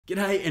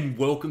G'day and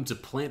welcome to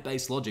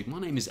Plant-Based Logic. My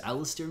name is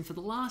Alistair and for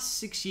the last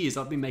 6 years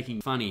I've been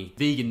making funny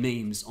vegan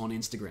memes on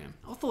Instagram.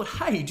 I thought,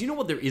 hey, do you know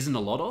what there isn't a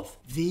lot of?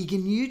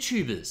 Vegan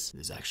YouTubers.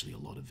 There's actually a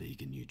lot of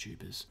vegan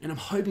YouTubers. And I'm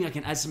hoping I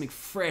can add something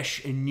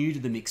fresh and new to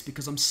the mix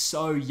because I'm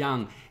so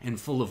young and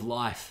full of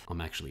life.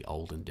 I'm actually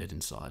old and dead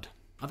inside.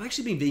 I've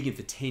actually been vegan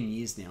for 10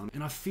 years now,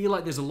 and I feel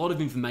like there's a lot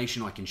of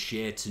information I can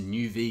share to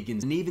new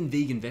vegans and even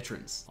vegan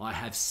veterans. I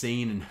have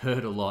seen and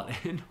heard a lot,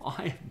 and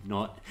I am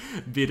not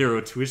bitter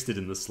or twisted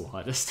in the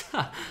slightest.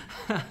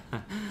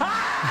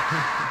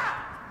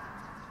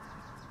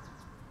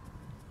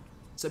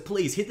 So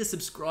please hit the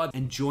subscribe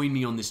and join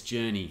me on this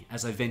journey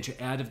as I venture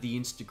out of the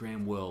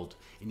Instagram world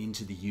and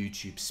into the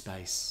YouTube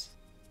space.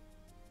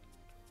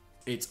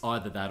 It's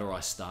either that or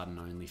I start an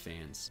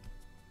OnlyFans.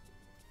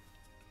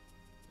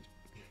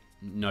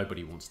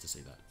 Nobody wants to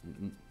see that.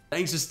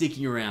 Thanks for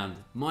sticking around.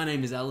 My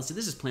name is Alistair,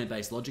 this is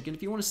Plant-Based Logic, and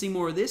if you want to see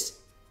more of this,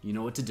 you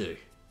know what to do.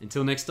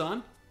 Until next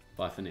time,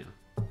 bye for now.